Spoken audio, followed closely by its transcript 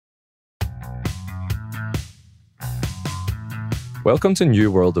Welcome to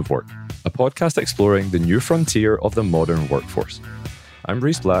New World of Work, a podcast exploring the new frontier of the modern workforce. I'm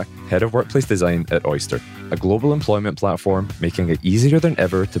Rhys Black, Head of Workplace Design at Oyster, a global employment platform making it easier than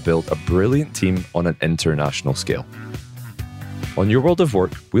ever to build a brilliant team on an international scale. On New World of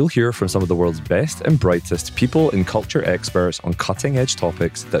Work, we'll hear from some of the world's best and brightest people and culture experts on cutting-edge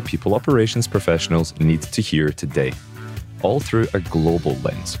topics that people operations professionals need to hear today, all through a global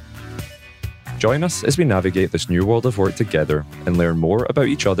lens. Join us as we navigate this new world of work together and learn more about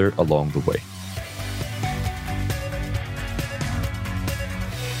each other along the way.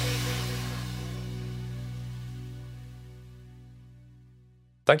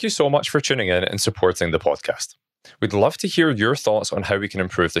 Thank you so much for tuning in and supporting the podcast. We'd love to hear your thoughts on how we can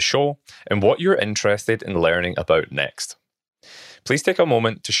improve the show and what you're interested in learning about next. Please take a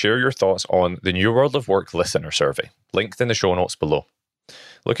moment to share your thoughts on the New World of Work listener survey, linked in the show notes below.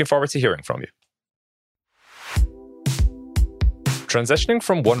 Looking forward to hearing from you. Transitioning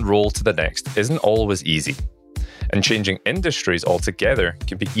from one role to the next isn't always easy, and changing industries altogether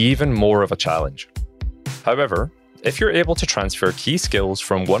can be even more of a challenge. However, if you're able to transfer key skills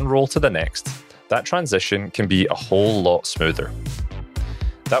from one role to the next, that transition can be a whole lot smoother.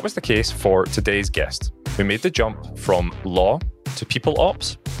 That was the case for today's guest, who made the jump from law to people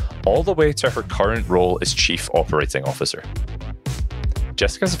ops, all the way to her current role as Chief Operating Officer.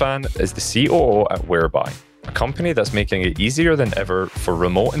 Jessica Zvan is the COO at Whereby, a company that's making it easier than ever for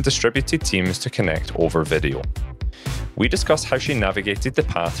remote and distributed teams to connect over video. We discuss how she navigated the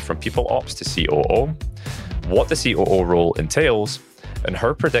path from people ops to COO, what the COO role entails, and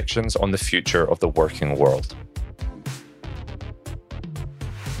her predictions on the future of the working world.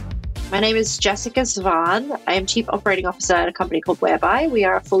 My name is Jessica Zvan. I am Chief Operating Officer at a company called Whereby. We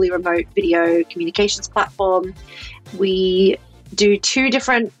are a fully remote video communications platform. We do two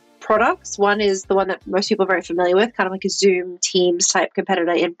different products. One is the one that most people are very familiar with, kind of like a Zoom, Teams type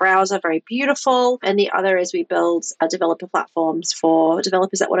competitor in browser, very beautiful. And the other is we build developer platforms for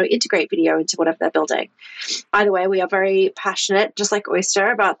developers that want to integrate video into whatever they're building. Either way, we are very passionate, just like Oyster,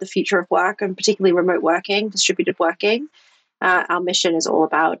 about the future of work and particularly remote working, distributed working. Our mission is all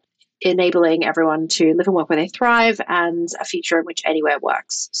about enabling everyone to live and work where they thrive and a future in which anywhere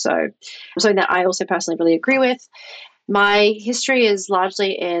works. So something that I also personally really agree with. My history is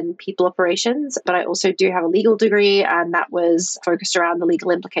largely in people operations, but I also do have a legal degree, and that was focused around the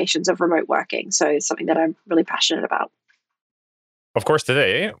legal implications of remote working. So it's something that I'm really passionate about. Of course,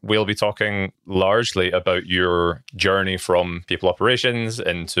 today we'll be talking largely about your journey from people operations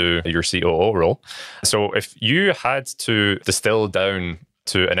into your COO role. So if you had to distill down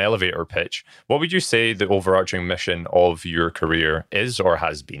to an elevator pitch, what would you say the overarching mission of your career is or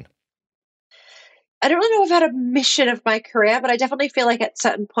has been? I don't really know if I've had a mission of my career, but I definitely feel like at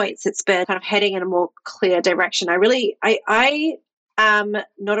certain points it's been kind of heading in a more clear direction. I am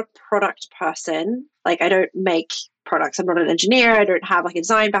not a product person. Like, I don't make products. I'm not an engineer. I don't have like a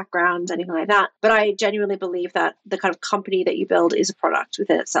design background, anything like that. But I genuinely believe that the kind of company that you build is a product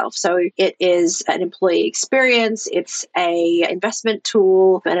within itself. So it is an employee experience. It's a investment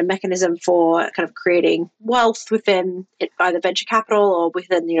tool and a mechanism for kind of creating wealth within it, either venture capital or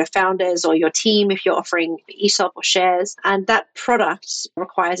within founders or your team if you're offering ESOP or shares. And that product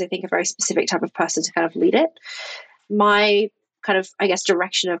requires, I think, a very specific type of person to kind of lead it. My kind of, I guess,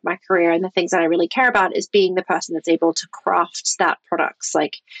 direction of my career and the things that I really care about is being the person that's able to craft that product's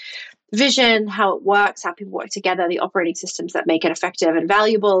like vision, how it works, how people work together, the operating systems that make it effective and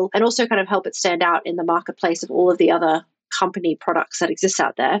valuable, and also kind of help it stand out in the marketplace of all of the other company products that exist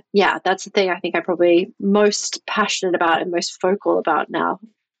out there. Yeah, that's the thing I think I'm probably most passionate about and most vocal about now.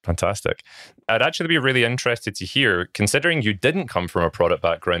 Fantastic. I'd actually be really interested to hear, considering you didn't come from a product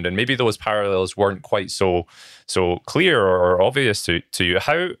background and maybe those parallels weren't quite so clear or obvious to you,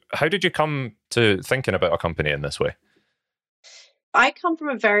 how did you come to thinking about a company in this way? I come from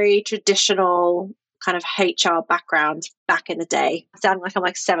a very traditional kind of HR background back in the day. I sound like I'm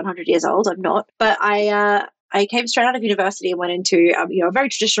like 700 years old. I'm not. But I came straight out of university and went into a very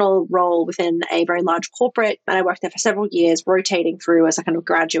traditional role within a very large corporate. And I worked there for several years, rotating through as a kind of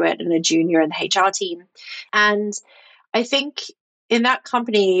graduate and a junior in the HR team. And I think in that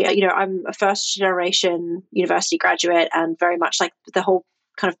company, I'm a first generation university graduate, and very much like the whole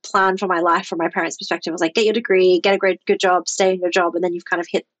kind of plan for my life from my parents' perspective was like, get your degree, get a good job, stay in your job, and then you've kind of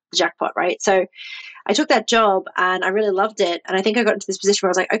hit the jackpot, right? So I took that job and I really loved it. And I think I got into this position where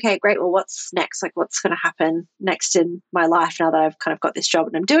I was like, okay, great. Well, what's next? Like, what's going to happen next in my life now that I've kind of got this job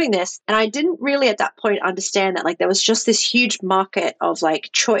and I'm doing this? And I didn't really at that point understand that like there was just this huge market of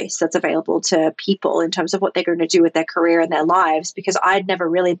like choice that's available to people in terms of what they're going to do with their career and their lives, because I'd never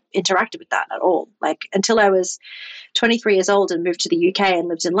really interacted with that at all. Like until I was 23 years old and moved to the UK and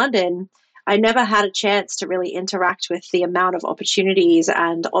lived in London, I never had a chance to really interact with the amount of opportunities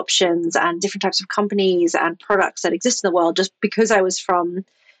and options and different types of companies and products that exist in the world just because I was from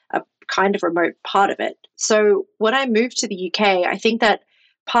a kind of remote part of it. So when I moved to the UK, I think that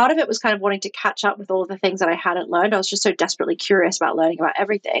part of it was kind of wanting to catch up with all of the things that I hadn't learned. I was just so desperately curious about learning about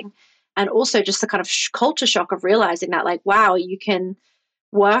everything. And also just the kind of culture shock of realizing that like, wow, you can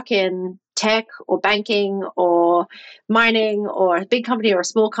work in tech or banking or mining or a big company or a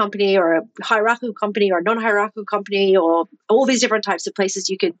small company or a hierarchical company or a non-hierarchical company or all these different types of places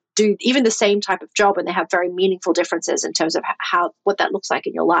you could do even the same type of job, and they have very meaningful differences in terms of what that looks like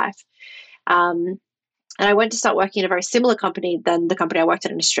in your life. And I went to start working in a very similar company than the company I worked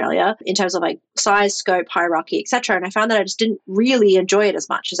at in Australia in terms of like size, scope, hierarchy, etc. And I found that I just didn't really enjoy it as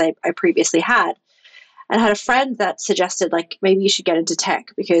much as I previously had. And I had a friend that suggested like maybe you should get into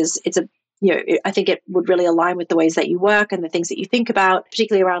tech because it's I think it would really align with the ways that you work and the things that you think about,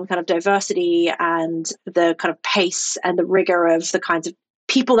 particularly around kind of diversity and the kind of pace and the rigor of the kinds of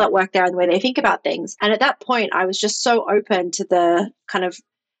people that work there and the way they think about things. And at that point, I was just so open to the kind of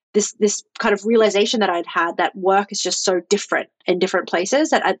this kind of realization that I'd had that work is just so different in different places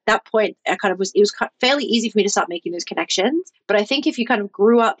that at that point it was fairly easy for me to start making those connections. But I think if you kind of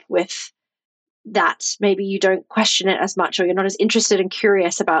grew up with that, maybe you don't question it as much, or you're not as interested and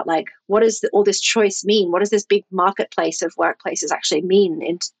curious about like what does all this choice mean, what does this big marketplace of workplaces actually mean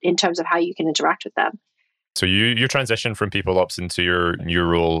in terms of how you can interact with them. So you transitioned from people ops into your new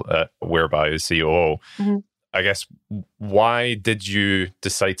role at Whereby as COO. Mm-hmm. I guess, why did you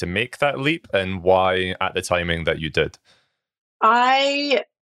decide to make that leap, and why at the timing that you did? I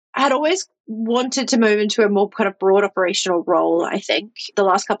had always wanted to move into a more kind of broad operational role. I think the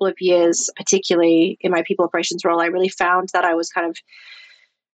last couple of years, particularly in my people operations role, I really found that I was kind of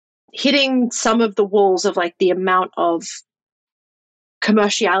hitting some of the walls of like the amount of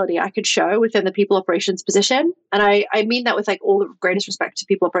commerciality I could show within the people operations position. And I mean that with like all the greatest respect to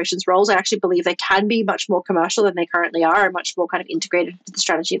people operations roles. I actually believe they can be much more commercial than they currently are, and much more kind of integrated into the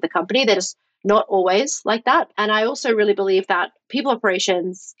strategy of the company. They're just not always like that. And I also really believe that people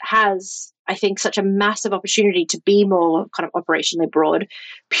operations has, I think, such a massive opportunity to be more kind of operationally broad,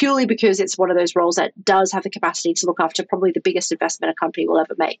 purely because it's one of those roles that does have the capacity to look after probably the biggest investment a company will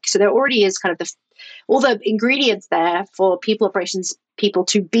ever make. So there already is kind of all the ingredients there for people operations people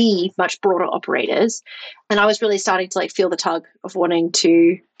to be much broader operators. And I was really starting to like feel the tug of wanting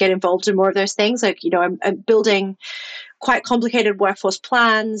to get involved in more of those things. Like, I'm building quite complicated workforce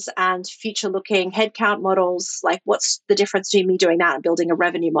plans and future-looking headcount models. Like, what's the difference between me doing that and building a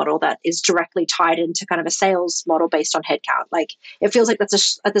revenue model that is directly tied into kind of a sales model based on headcount? Like, it feels like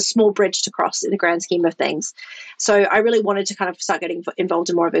that's a small bridge to cross in the grand scheme of things. So I really wanted to kind of start getting involved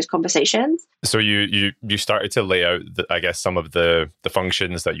in more of those conversations. So you started to lay out, I guess, some of the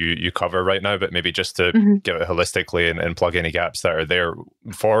functions that you cover right now, but maybe just to give it holistically and plug any gaps that are there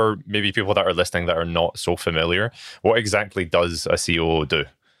for maybe people that are listening that are not so familiar. What exactly does a COO do?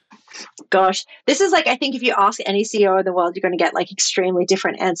 Gosh, this is like, I think if you ask any CEO in the world, you're going to get like extremely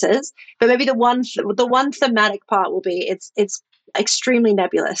different answers. But maybe the one thematic part will be it's extremely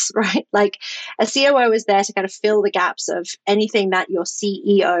nebulous, right? Like a COO is there to kind of fill the gaps of anything that your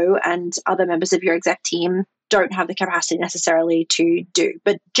CEO and other members of your exec team don't have the capacity necessarily to do.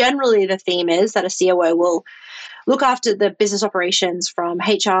 But generally the theme is that a COO will look after the business operations from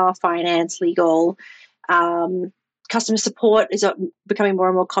HR, finance, legal, customer support is becoming more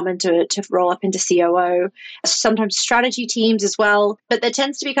and more common to roll up into COO. Sometimes strategy teams as well. But there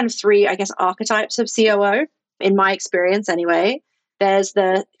tends to be kind of three, I guess, archetypes of COO, in my experience anyway. There's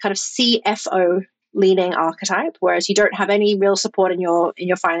the kind of CFO leaning archetype, whereas you don't have any real support in your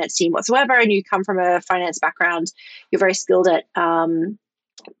finance team whatsoever, and you come from a finance background. You're very skilled at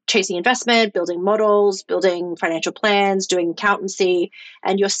chasing investment, building models, building financial plans, doing accountancy,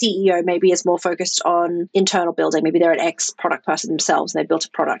 and your CEO maybe is more focused on internal building. Maybe they're an ex-product person themselves and they built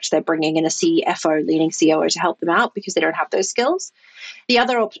a product. They're bringing in a CFO leaning COO to help them out because they don't have those skills. The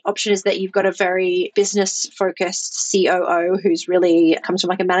other option is that you've got a very business focused COO who's really comes from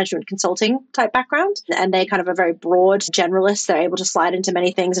like a management consulting type background. And they kind of are very broad generalists. They're able to slide into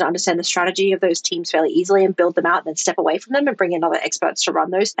many things and understand the strategy of those teams fairly easily and build them out and then step away from them and bring in other experts to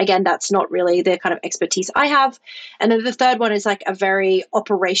run those. Again, that's not really the kind of expertise I have. And then the third one is like a very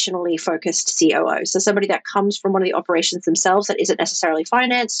operationally focused COO. So somebody that comes from one of the operations themselves that isn't necessarily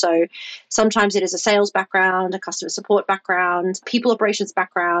finance. So sometimes it is a sales background, a customer support background, people operations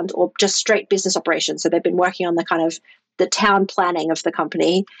background, or just straight business operations. So they've been working on the kind of the town planning of the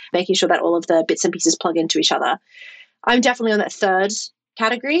company, making sure that all of the bits and pieces plug into each other. I'm definitely on that third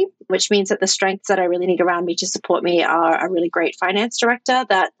category, which means that the strengths that I really need around me to support me are a really great finance director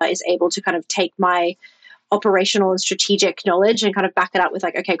that is able to kind of take my operational and strategic knowledge and kind of back it up with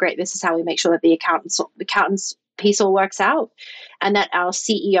like, okay, great, this is how we make sure that the accountants piece all works out, and that our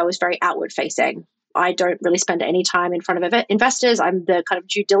CEO is very outward facing. I don't really spend any time in front of investors. I'm the kind of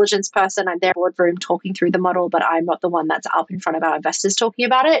due diligence person. I'm there in the boardroom talking through the model, but I'm not the one that's up in front of our investors talking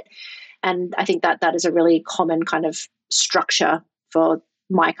about it. And I think that that is a really common kind of structure for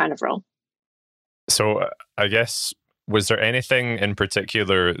my kind of role. So I guess, was there anything in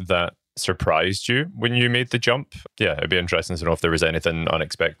particular that surprised you when you made the jump? Yeah, it'd be interesting to know if there was anything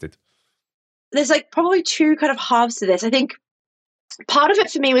unexpected. There's like probably two kind of halves to this. I think part of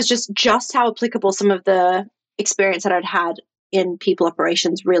it for me was just how applicable some of the experience that I'd had in people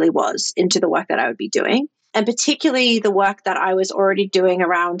operations really was into the work that I would be doing. And particularly the work that I was already doing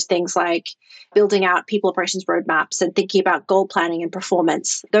around things like building out people operations roadmaps and thinking about goal planning and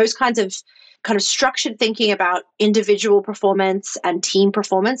performance. Those kinds of kind of structured thinking about individual performance and team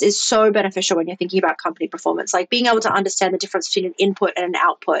performance is so beneficial when you're thinking about company performance. Like being able to understand the difference between an input and an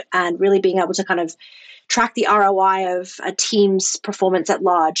output and really being able to kind of track the ROI of a team's performance at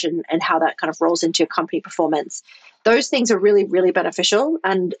large and how that kind of rolls into your company performance. Those things are really, really beneficial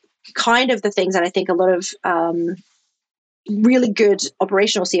and kind of the things that I think a lot of really good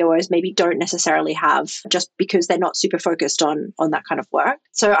operational COOs maybe don't necessarily have just because they're not super focused on that kind of work.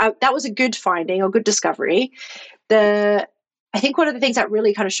 So that was a good finding or good discovery. I think one of the things that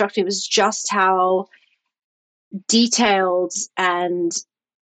really kind of shocked me was just how detailed and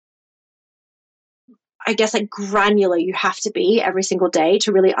I guess like granular you have to be every single day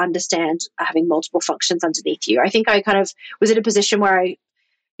to really understand having multiple functions underneath you. I think I kind of was in a position where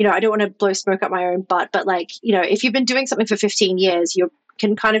I don't want to blow smoke up my own butt, but like, if you've been doing something for 15 years, you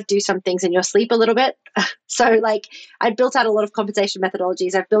can kind of do some things in your sleep a little bit. So like I built out a lot of compensation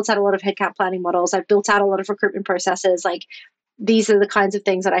methodologies. I've built out a lot of headcount planning models. I've built out a lot of recruitment processes. Like these are the kinds of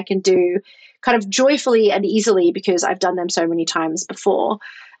things that I can do kind of joyfully and easily because I've done them so many times before.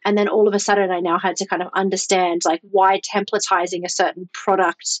 And then all of a sudden I now had to kind of understand like why templatizing a certain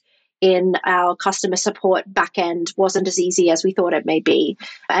product in our customer support backend wasn't as easy as we thought it may be.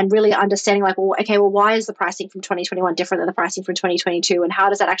 And really understanding like, why is the pricing from 2021 different than the pricing from 2022? And how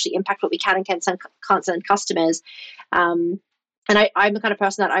does that actually impact what we can and can't send customers? And I'm the kind of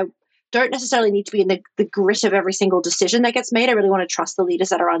person that I don't necessarily need to be in the grit of every single decision that gets made. I really want to trust the leaders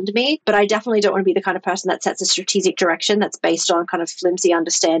that are under me, but I definitely don't want to be the kind of person that sets a strategic direction that's based on kind of flimsy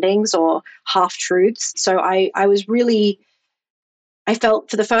understandings or half-truths. So I felt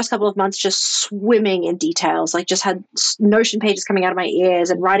for the first couple of months just swimming in details, like just had Notion pages coming out of my ears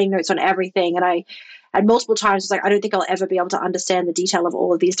and writing notes on everything. And I had multiple times was like, I don't think I'll ever be able to understand the detail of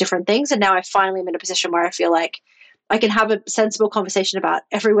all of these different things. And now I finally am in a position where I feel like I can have a sensible conversation about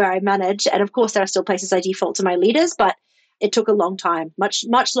everywhere I manage. And of course, there are still places I default to my leaders, but it took a long time, much,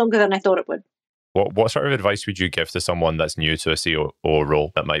 much longer than I thought it would. What sort of advice would you give to someone that's new to a COO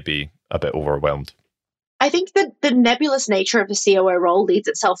role that might be a bit overwhelmed? I think that the nebulous nature of the COO role leads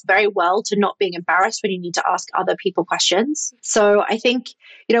itself very well to not being embarrassed when you need to ask other people questions. So I think,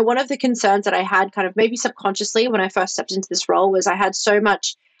 one of the concerns that I had kind of maybe subconsciously when I first stepped into this role was I had so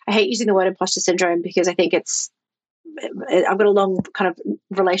much, I hate using the word imposter syndrome because I think I've got a long kind of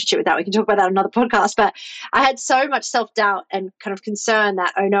relationship with that. We can talk about that on another podcast, but I had so much self-doubt and kind of concern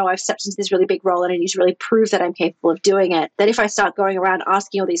that, oh no, I've stepped into this really big role and I need to really prove that I'm capable of doing it. That if I start going around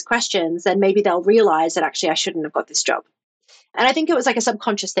asking all these questions, then maybe they'll realize that actually I shouldn't have got this job. And I think it was like a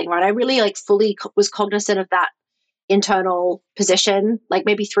subconscious thing, right? I really like fully was cognizant of that internal position, like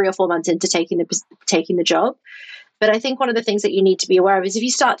maybe 3 or 4 months into taking the job. But I think one of the things that you need to be aware of is if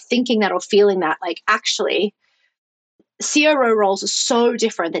you start thinking that or feeling that, like actually CRO roles are so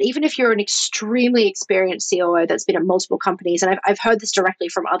different that even if you're an extremely experienced COO that's been at multiple companies, and I've heard this directly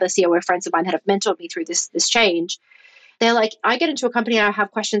from other COO friends of mine that have mentored me through this change, they're like, I get into a company and I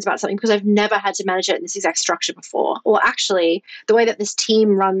have questions about something because I've never had to manage it in this exact structure before. Or actually, the way that this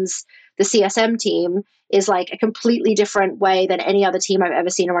team runs the CSM team is like a completely different way than any other team I've ever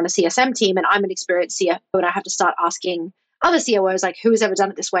seen run a CSM team. And I'm an experienced CFO and I have to start asking other COOs, like, who has ever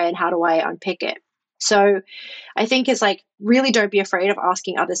done it this way and how do I unpick it? So I think it's like, really don't be afraid of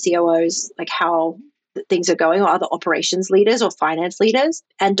asking other COOs, like how things are going, or other operations leaders or finance leaders.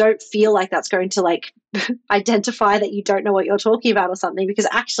 And don't feel like that's going to like identify that you don't know what you're talking about or something, because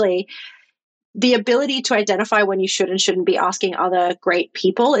actually the ability to identify when you should and shouldn't be asking other great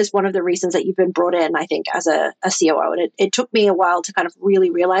people is one of the reasons that you've been brought in, I think, as a COO. And it took me a while to kind of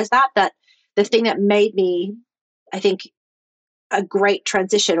really realize that the thing that made me, I think, a great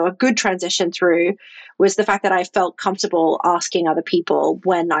transition or a good transition through was the fact that I felt comfortable asking other people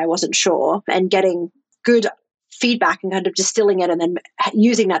when I wasn't sure and getting good feedback and kind of distilling it and then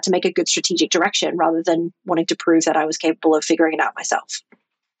using that to make a good strategic direction rather than wanting to prove that I was capable of figuring it out myself.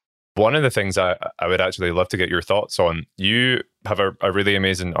 One of the things I would actually love to get your thoughts on, you have a really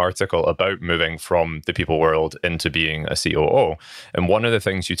amazing article about moving from the people world into being a COO. And one of the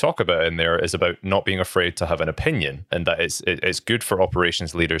things you talk about in there is about not being afraid to have an opinion, and that it's good for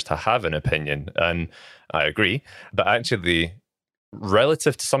operations leaders to have an opinion. And I agree. But actually,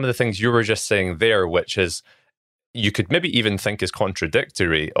 relative to some of the things you were just saying there, which is you could maybe even think is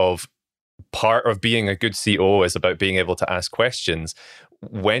contradictory of part of being a good COO is about being able to ask questions.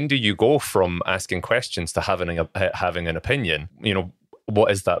 When do you go from asking questions to having an opinion? You know,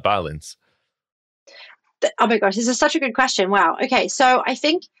 what is that balance? Oh my gosh, this is such a good question. Wow. Okay. So I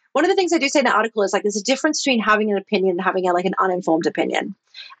think one of the things I do say in the article is like, there's a difference between having an opinion and having like an uninformed opinion.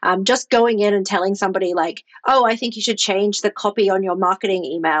 Just going in and telling somebody like, oh, I think you should change the copy on your marketing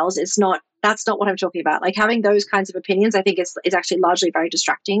emails. That's not what I'm talking about. Like having those kinds of opinions, I think is actually largely very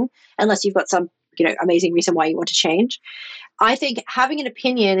distracting unless you've got some, amazing reason why you want to change. I think having an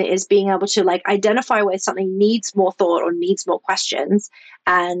opinion is being able to like identify where something needs more thought or needs more questions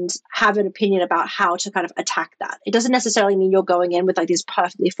and have an opinion about how to kind of attack that. It doesn't necessarily mean you're going in with like this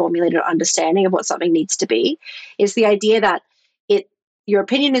perfectly formulated understanding of what something needs to be. It's the idea that your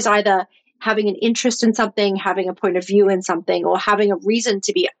opinion is either having an interest in something, having a point of view in something, or having a reason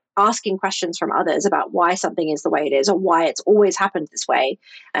to be asking questions from others about why something is the way it is or why it's always happened this way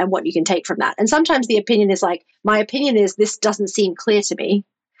and what you can take from that. And sometimes the opinion is like, my opinion is this doesn't seem clear to me.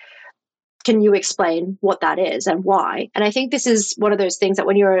 Can you explain what that is and why? And I think this is one of those things that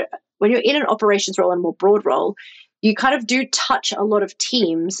when you're in an operations role and a more broad role, you kind of do touch a lot of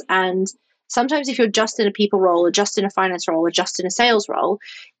teams. And sometimes if you're just in a people role or just in a finance role or just in a sales role,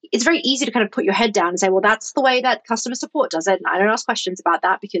 it's very easy to kind of put your head down and say, well, that's the way that customer support does it. And I don't ask questions about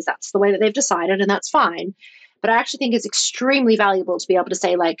that because that's the way that they've decided and that's fine. But I actually think it's extremely valuable to be able to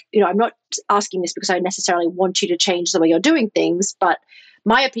say like, I'm not asking this because I necessarily want you to change the way you're doing things, but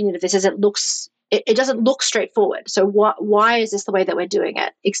my opinion of this is it doesn't look straightforward. So why is this the way that we're doing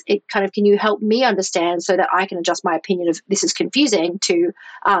it? It kind of, can you help me understand so that I can adjust my opinion of this is confusing to,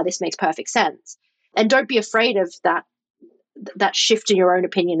 this makes perfect sense. And don't be afraid of that shift in your own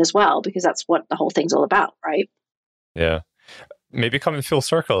opinion as well, because that's what the whole thing's all about, right? Yeah. Maybe coming full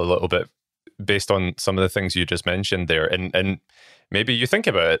circle a little bit based on some of the things you just mentioned there. And maybe you think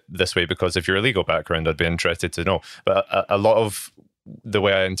about it this way because of your legal background, I'd be interested to know. But a lot of the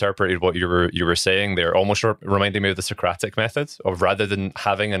way I interpreted what you were saying there almost reminded me of the Socratic method of, rather than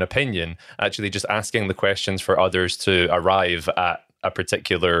having an opinion, actually just asking the questions for others to arrive at a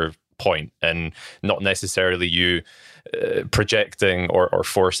particular point and not necessarily you projecting or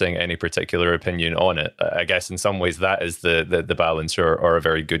forcing any particular opinion on it. I guess in some ways that is the balance or a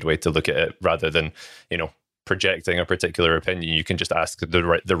very good way to look at it, rather than, projecting a particular opinion. You can just ask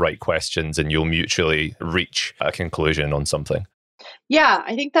the right questions and you'll mutually reach a conclusion on something. Yeah,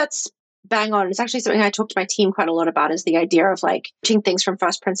 I think that's bang on. It's actually something I talk to my team quite a lot about, is the idea of like teaching things from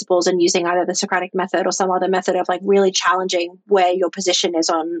first principles and using either the Socratic method or some other method of like really challenging where your position is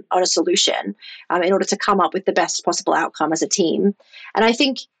on a solution in order to come up with the best possible outcome as a team. And I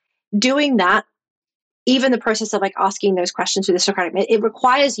think doing that, even the process of like asking those questions through the Socratic method, it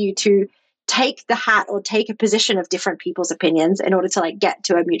requires you to take the hat or take a position of different people's opinions in order to like get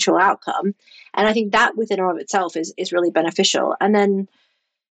to a mutual outcome. And I think that within and of itself is really beneficial. And then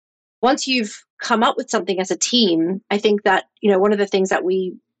once you've come up with something as a team, I think that, one of the things that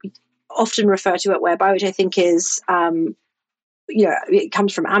we often refer to at Whereby, which I think is, it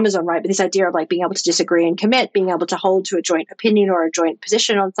comes from Amazon, right? But this idea of like being able to disagree and commit, being able to hold to a joint opinion or a joint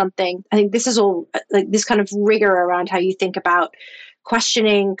position on something. I think this is all like this kind of rigor around how you think about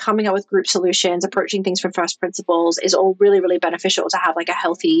questioning, coming up with group solutions, approaching things from first principles is all really, really beneficial to have like a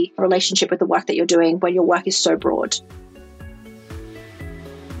healthy relationship with the work that you're doing when your work is so broad.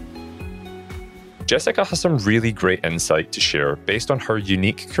 Jessica has some really great insight to share based on her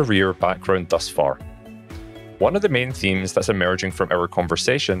unique career background thus far. One of the main themes that's emerging from our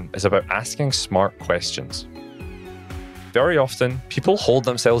conversation is about asking smart questions. Very often, people hold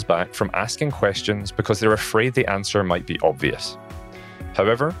themselves back from asking questions because they're afraid the answer might be obvious.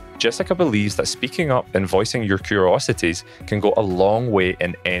 However, Jessica believes that speaking up and voicing your curiosities can go a long way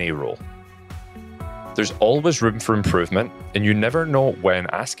in any role. There's always room for improvement, and you never know when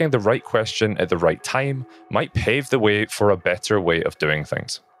asking the right question at the right time might pave the way for a better way of doing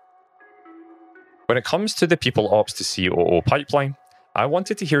things. When it comes to the People Ops to COO pipeline, I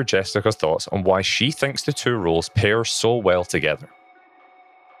wanted to hear Jessica's thoughts on why she thinks the two roles pair so well together.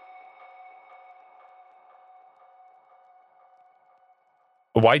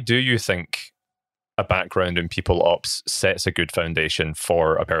 Why do you think a background in People Ops sets a good foundation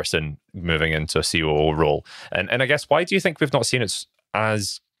for a person moving into a COO role? And I guess, why do you think we've not seen it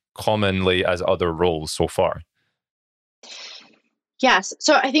as commonly as other roles so far? Yes.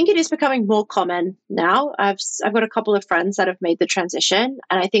 So I think it is becoming more common now. I've got a couple of friends that have made the transition,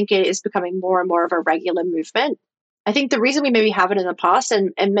 and I think it is becoming more and more of a regular movement. I think the reason we maybe haven't in the past,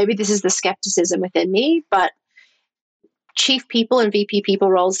 and maybe this is the skepticism within me, but chief people and VP people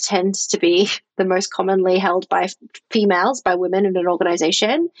roles tend to be the most commonly held by females, by women in an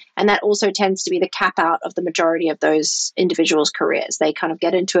organization. And that also tends to be the cap out of the majority of those individuals' careers. They kind of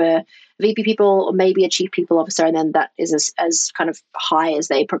get into a VP people or maybe a chief people officer, and then that is as kind of high as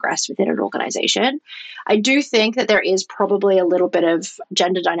they progress within an organization. I do think that there is probably a little bit of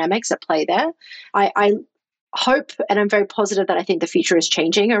gender dynamics at play there. I hope, and I'm very positive that I think the future is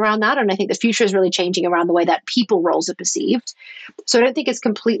changing around that. And I think the future is really changing around the way that people roles are perceived. So I don't think it's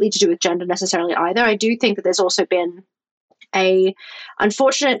completely to do with gender necessarily either. I do think that there's also been a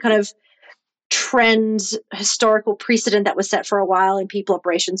unfortunate kind of trend, historical precedent that was set for a while in people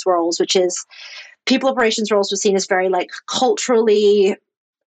operations roles, which is people operations roles were seen as very like culturally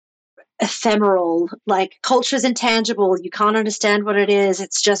ephemeral, like culture is intangible. You can't understand what it is.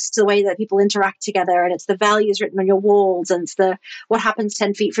 It's just the way that people interact together, and it's the values written on your walls, and it's the what happens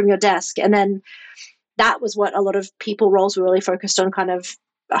 10 feet from your desk. And then that was what a lot of people roles were really focused on kind of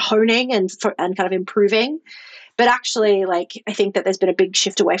honing and kind of improving. But actually, like, I think that there's been a big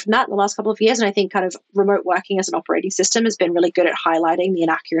shift away from that in the last couple of years. And I think kind of remote working as an operating system has been really good at highlighting the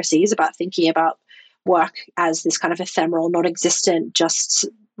inaccuracies about thinking about work as this kind of ephemeral, not existent, just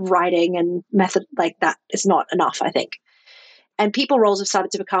writing and method like that is not enough, I think. And people roles have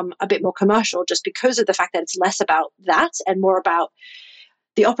started to become a bit more commercial just because of the fact that it's less about that and more about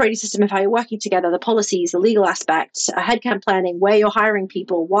the operating system of how you're working together, the policies, the legal aspects, headcount planning, where you're hiring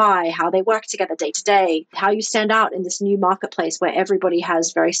people, why, how they work together day to day, how you stand out in this new marketplace where everybody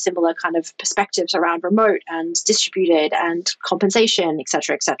has very similar kind of perspectives around remote and distributed and compensation, et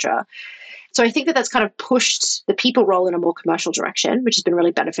cetera, et cetera. So I think that that's kind of pushed the people role in a more commercial direction, which has been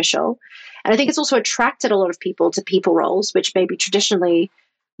really beneficial. And I think it's also attracted a lot of people to people roles, which maybe traditionally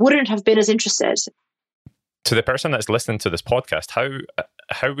wouldn't have been as interested. To the person that's listening to this podcast,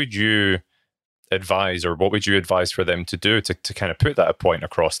 how would you advise, or what would you advise for them to do to kind of put that point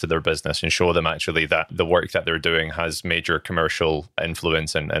across to their business and show them actually that the work that they're doing has major commercial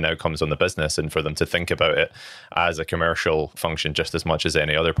influence and outcomes on the business, and for them to think about it as a commercial function just as much as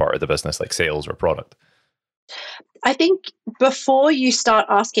any other part of the business, like sales or product? I think before you start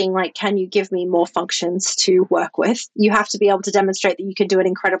asking, like, can you give me more functions to work with, you have to be able to demonstrate that you can do an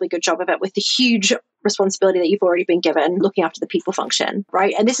incredibly good job of it with the huge responsibility that you've already been given looking after the people function,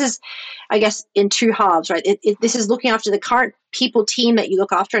 right? And this is, I guess, in two halves, right? This is looking after the current people team that you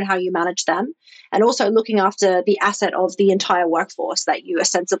look after and how you manage them, and also looking after the asset of the entire workforce that you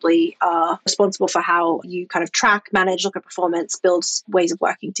ostensibly are responsible for, how you kind of track, manage, look at performance, build ways of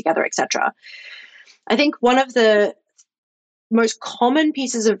working together, etc. I think one of the most common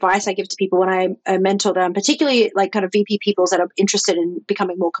pieces of advice I give to people when I mentor them, particularly like kind of VP peoples that are interested in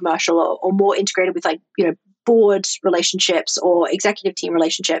becoming more commercial or more integrated with, like, you know, board relationships or executive team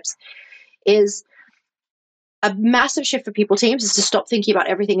relationships, is a massive shift for people teams is to stop thinking about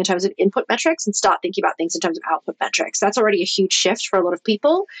everything in terms of input metrics and start thinking about things in terms of output metrics. That's already a huge shift for a lot of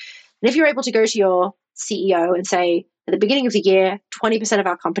people. And if you're able to go to your CEO and say, at the beginning of the year, 20% of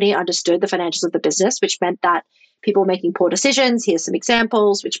our company understood the financials of the business, which meant that people were making poor decisions. Here's some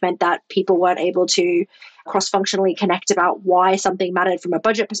examples, which meant that people weren't able to cross-functionally connect about why something mattered from a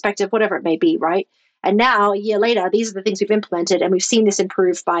budget perspective, whatever it may be, right? And now, a year later, these are the things we've implemented, and we've seen this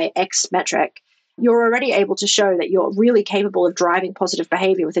improve by X metric. You're already able to show that you're really capable of driving positive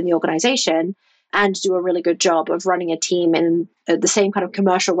behavior within the organization and do a really good job of running a team in the same kind of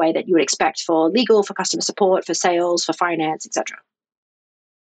commercial way that you would expect for legal, for customer support, for sales, for finance, etc.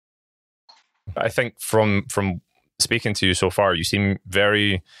 I think from speaking to you so far, you seem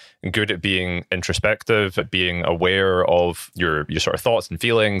very good at being introspective, at being aware of your sort of thoughts and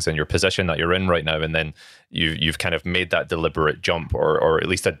feelings and your position that you're in right now. And then you've kind of made that deliberate jump, or at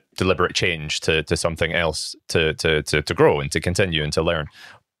least a deliberate change to something else to grow and to continue and to learn.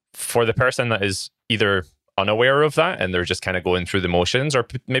 For the person that is either unaware of that and they're just kind of going through the motions, or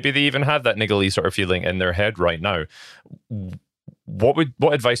maybe they even have that niggly sort of feeling in their head right now,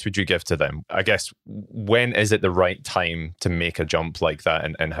 what advice would you give to them? I guess, when is it the right time to make a jump like that,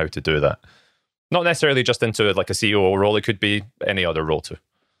 and how to do that? Not necessarily just into like a CEO role, it could be any other role too.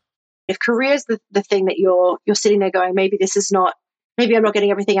 If career is the thing that you're sitting there going, maybe I'm not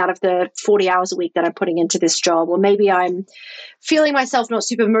getting everything out of the 40 hours a week that I'm putting into this job, or maybe I'm feeling myself not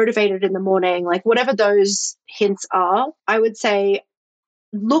super motivated in the morning, like whatever those hints are, I would say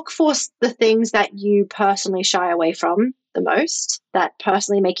look for the things that you personally shy away from the most, that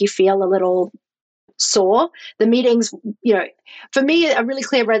personally make you feel a little sore. The meetings, for me, a really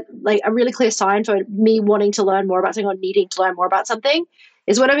clear sign for me wanting to learn more about something or needing to learn more about something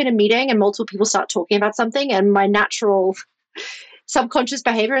is when I'm in a meeting and multiple people start talking about something, and my natural subconscious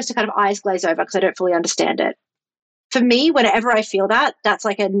behavior is to kind of eyes glaze over because I don't fully understand it. For me, whenever I feel that, that's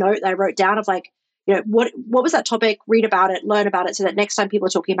like a note that I wrote down of like, what was that topic? Read about it, learn about it, so that next time people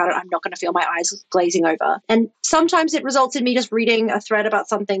are talking about it, I'm not going to feel my eyes glazing over. And sometimes it results in me just reading a thread about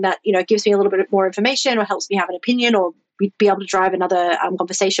something that, gives me a little bit more information or helps me have an opinion, or we'd be able to drive another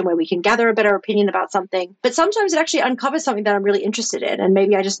conversation where we can gather a better opinion about something. But sometimes it actually uncovers something that I'm really interested in. And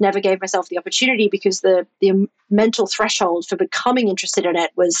maybe I just never gave myself the opportunity because the mental threshold for becoming interested in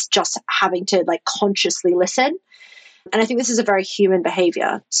it was just having to like consciously listen. And I think this is a very human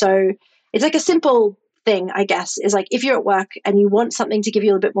behavior. So it's like a simple thing, I guess, is like if you're at work and you want something to give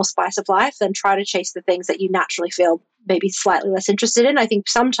you a bit more spice of life, then try to chase the things that you naturally feel maybe slightly less interested in. I think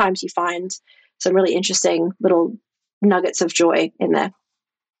sometimes you find some really interesting little nuggets of joy in there.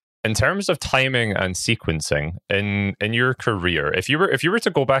 In terms of timing and sequencing in your career, if you were to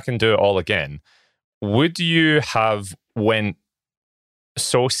go back and do it all again, would you have went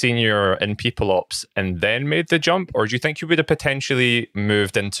so senior in people ops and then made the jump, or do you think you would have potentially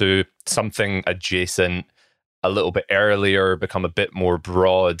moved into something adjacent a little bit earlier, become a bit more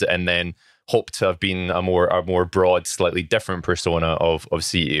broad, and then hope to have been a more broad, slightly different persona of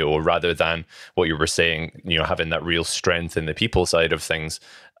CEO, rather than what you were saying, having that real strength in the people side of things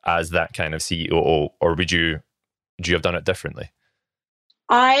as that kind of CEO? Or would you have done it differently?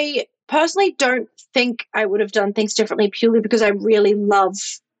 I personally don't think I would have done things differently, purely because I really love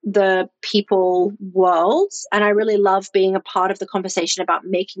the people world and I really love being a part of the conversation about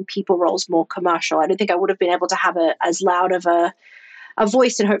making people roles more commercial. I don't think I would have been able to have as loud of a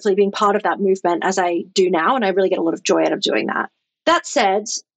voice and hopefully being part of that movement as I do now. And I really get a lot of joy out of doing that. That said,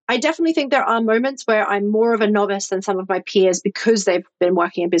 I definitely think there are moments where I'm more of a novice than some of my peers because they've been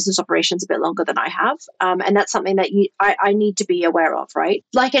working in business operations a bit longer than I have. And that's something that I need to be aware of, right?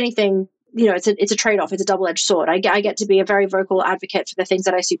 Like anything, it's a trade-off. It's a double-edged sword. I get to be a very vocal advocate for the things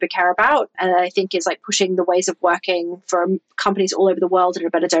that I super care about. And I think is like pushing the ways of working for companies all over the world in a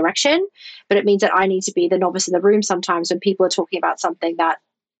better direction. But it means that I need to be the novice in the room sometimes when people are talking about something that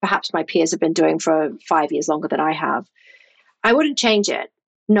perhaps my peers have been doing for 5 years longer than I have. I wouldn't change it.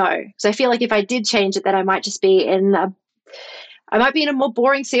 No, because I feel like if I did change it, then I might just be in a more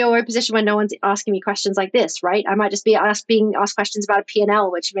boring COO position when no one's asking me questions like this, right? I might just be being asked questions about a P&L,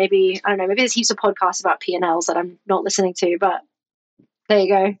 which maybe, I don't know, maybe there's heaps of podcasts about P&Ls that I'm not listening to, but there you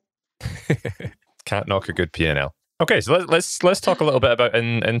go. Can't knock a good P&L. Okay, so let's talk a little bit about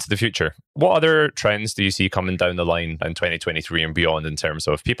into the future. What other trends do you see coming down the line in 2023 and beyond in terms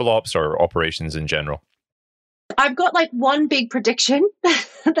of people ops or operations in general? I've got like one big prediction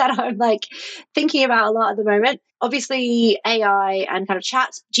that I'm like thinking about a lot at the moment. Obviously, AI and kind of chat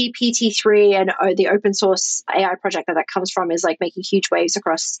GPT-3 and the open source AI project that comes from is like making huge waves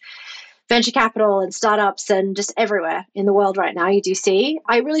across venture capital and startups and just everywhere in the world right now. You do see.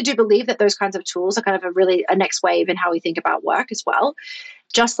 I really do believe that those kinds of tools are kind of a next wave in how we think about work as well.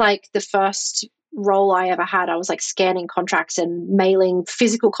 Just like the first role I ever had, I was like scanning contracts and mailing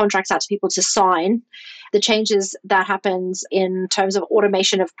physical contracts out to people to sign. The changes that happens in terms of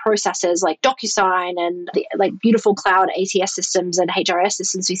automation of processes like DocuSign and the like beautiful cloud ATS systems and HRS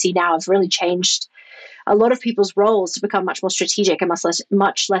systems we see now have really changed a lot of people's roles to become much more strategic and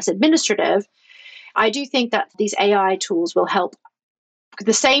much less administrative. I do think that these AI tools will help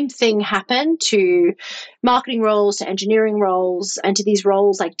the same thing happen to marketing roles, to engineering roles, and to these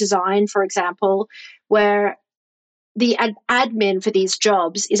roles like design, for example, where the admin for these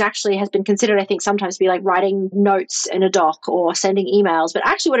jobs has been considered, I think, sometimes to be like writing notes in a doc or sending emails. But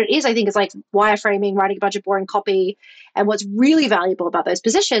actually what it is, I think, is like wireframing, writing a bunch of boring copy. And what's really valuable about those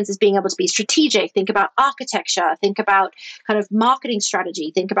positions is being able to be strategic, think about architecture, think about kind of marketing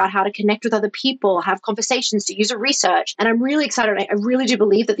strategy, think about how to connect with other people, have conversations, do user research. And I'm really excited. I really do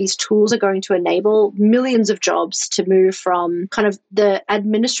believe that these tools are going to enable millions of jobs to move from kind of the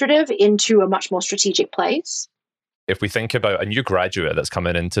administrative into a much more strategic place. If we think about a new graduate that's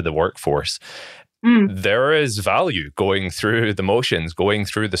coming into the workforce, there is value going through the motions, going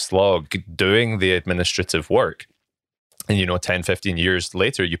through the slog, doing the administrative work. And, 10, 15 years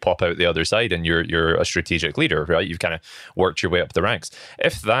later, you pop out the other side and you're a strategic leader, right? You've kind of worked your way up the ranks.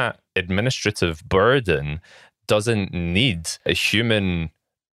 If that administrative burden doesn't need a human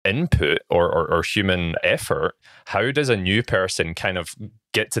input or human effort, how does a new person kind of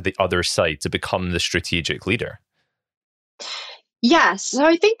get to the other side to become the strategic leader? Yes. So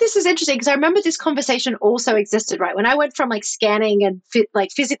I think this is interesting because I remember this conversation also existed, right? When I went from like scanning and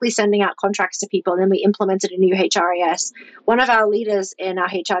physically sending out contracts to people, and then we implemented a new HRIS, one of our leaders in our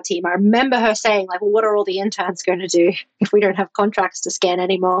HR team, I remember her saying like, well, what are all the interns going to do if we don't have contracts to scan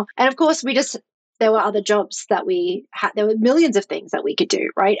anymore? And of course, there were other jobs that we had. There were millions of things that we could do,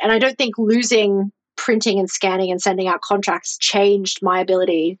 right? And I don't think losing printing and scanning and sending out contracts changed my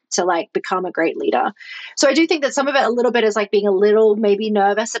ability to like become a great leader. So I do think that some of it a little bit is like being a little maybe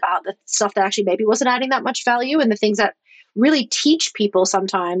nervous about the stuff that actually maybe wasn't adding that much value, and the things that really teach people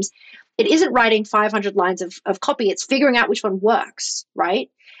sometimes. It isn't writing 500 lines of copy. It's figuring out which one works, right?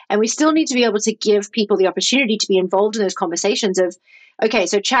 And we still need to be able to give people the opportunity to be involved in those conversations of, okay,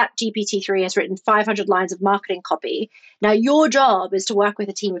 so ChatGPT-3 has written 500 lines of marketing copy. Now your job is to work with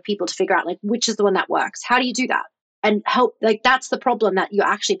a team of people to figure out like which is the one that works. How do you do that? And help, like that's the problem that you're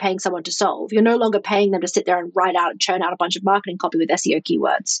actually paying someone to solve. You're no longer paying them to sit there and write out and churn out a bunch of marketing copy with SEO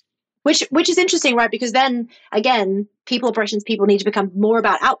keywords. Which is interesting, right? Because then, again, people operations people need to become more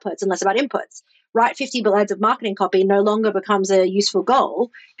about outputs and less about inputs. Write 50 lines of marketing copy no longer becomes a useful goal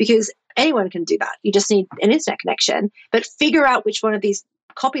because anyone can do that. You just need an internet connection. But figure out which one of these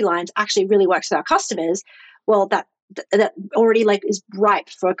copy lines actually really works with our customers. Well, that already like is ripe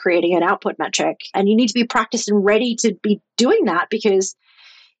for creating an output metric. And you need to be practiced and ready to be doing that, because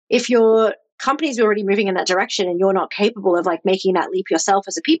if your company's already moving in that direction and you're not capable of like making that leap yourself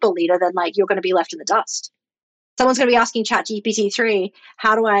as a people leader, then like you're going to be left in the dust. Someone's going to be asking ChatGPT-3,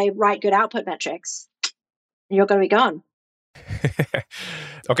 how do I write good output metrics? And you're going to be gone.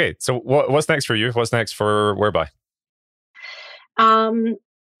 Okay, so what's next for you? What's next for Whereby?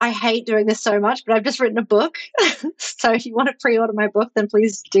 I hate doing this so much, but I've just written a book. So if you want to pre-order my book, then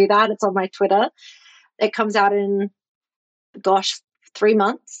please do that. It's on my Twitter. It comes out in, 3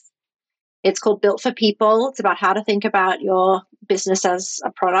 months. It's called Built for People. It's about how to think about your business as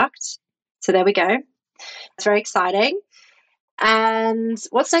a product. So there we go. It's very exciting. And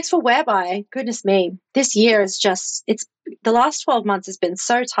what's next for Whereby? Goodness me. This year is the last 12 months has been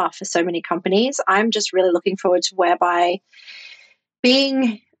so tough for so many companies. I'm just really looking forward to Whereby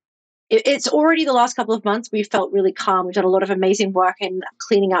it's already the last couple of months we've felt really calm. We've done a lot of amazing work in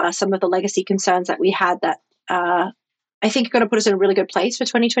cleaning out some of the legacy concerns that we had that I think are going to put us in a really good place for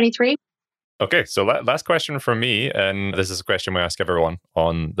 2023. Okay, so last question from me, and this is a question we ask everyone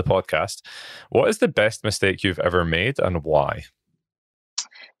on the podcast. What is the best mistake you've ever made and why?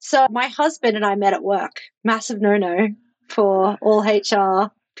 So my husband and I met at work. Massive no-no for all HR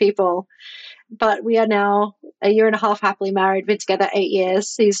people. But we are now a year and a half happily married, been together 8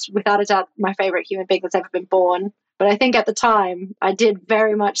 years. He's without a doubt my favorite human being that's ever been born. But I think at the time, I did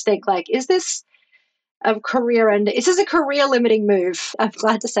very much think like, is this a career limiting move? I'm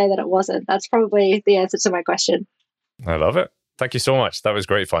glad to say that it wasn't. That's probably the answer to my question. I love it. Thank you so much. That was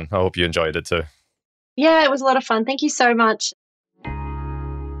great fun. I hope you enjoyed it too. Yeah, it was a lot of fun. Thank you so much.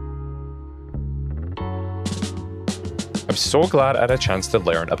 I'm so glad I had a chance to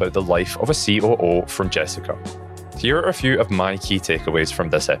learn about the life of a COO from Jessica. Here are a few of my key takeaways from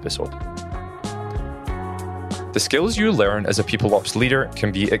this episode. The skills you learn as a people ops leader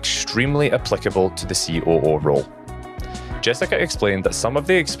can be extremely applicable to the COO role. Jessica explained that some of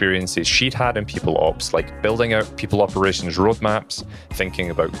the experiences she'd had in people ops, like building out people operations roadmaps, thinking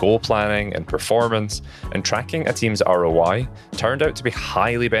about goal planning and performance, and tracking a team's ROI, turned out to be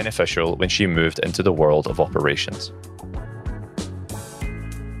highly beneficial when she moved into the world of operations.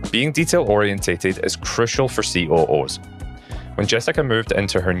 Being detail-orientated is crucial for COOs. When Jessica moved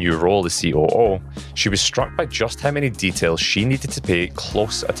into her new role as COO, she was struck by just how many details she needed to pay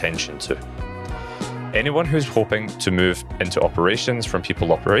close attention to. Anyone who's hoping to move into operations from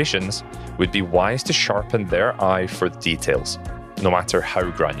people operations would be wise to sharpen their eye for details, no matter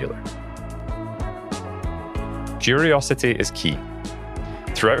how granular. Curiosity is key.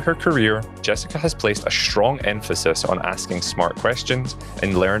 Throughout her career, Jessica has placed a strong emphasis on asking smart questions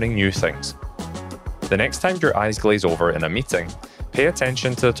and learning new things. The next time your eyes glaze over in a meeting, pay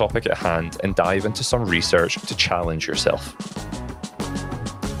attention to the topic at hand and dive into some research to challenge yourself.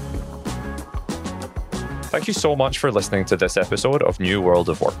 Thank you so much for listening to this episode of New World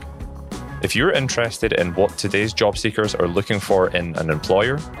of Work. If you're interested in what today's job seekers are looking for in an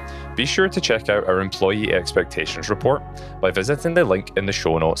employer, be sure to check out our Employee Expectations Report by visiting the link in the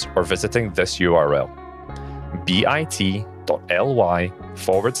show notes or visiting this URL, bit.ly/Oyster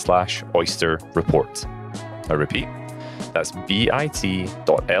Report. I repeat, that's bit.ly/Oyster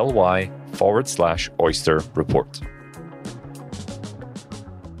Report.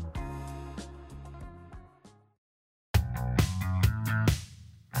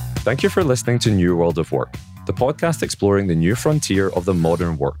 Thank you for listening to New World of Work, the podcast exploring the new frontier of the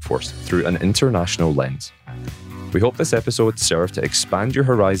modern workforce through an international lens. We hope this episode served to expand your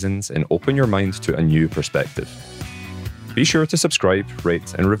horizons and open your mind to a new perspective. Be sure to subscribe,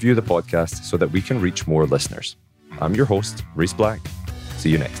 rate, and review the podcast so that we can reach more listeners. I'm your host, Rhys Black.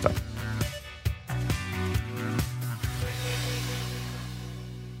 See you next time.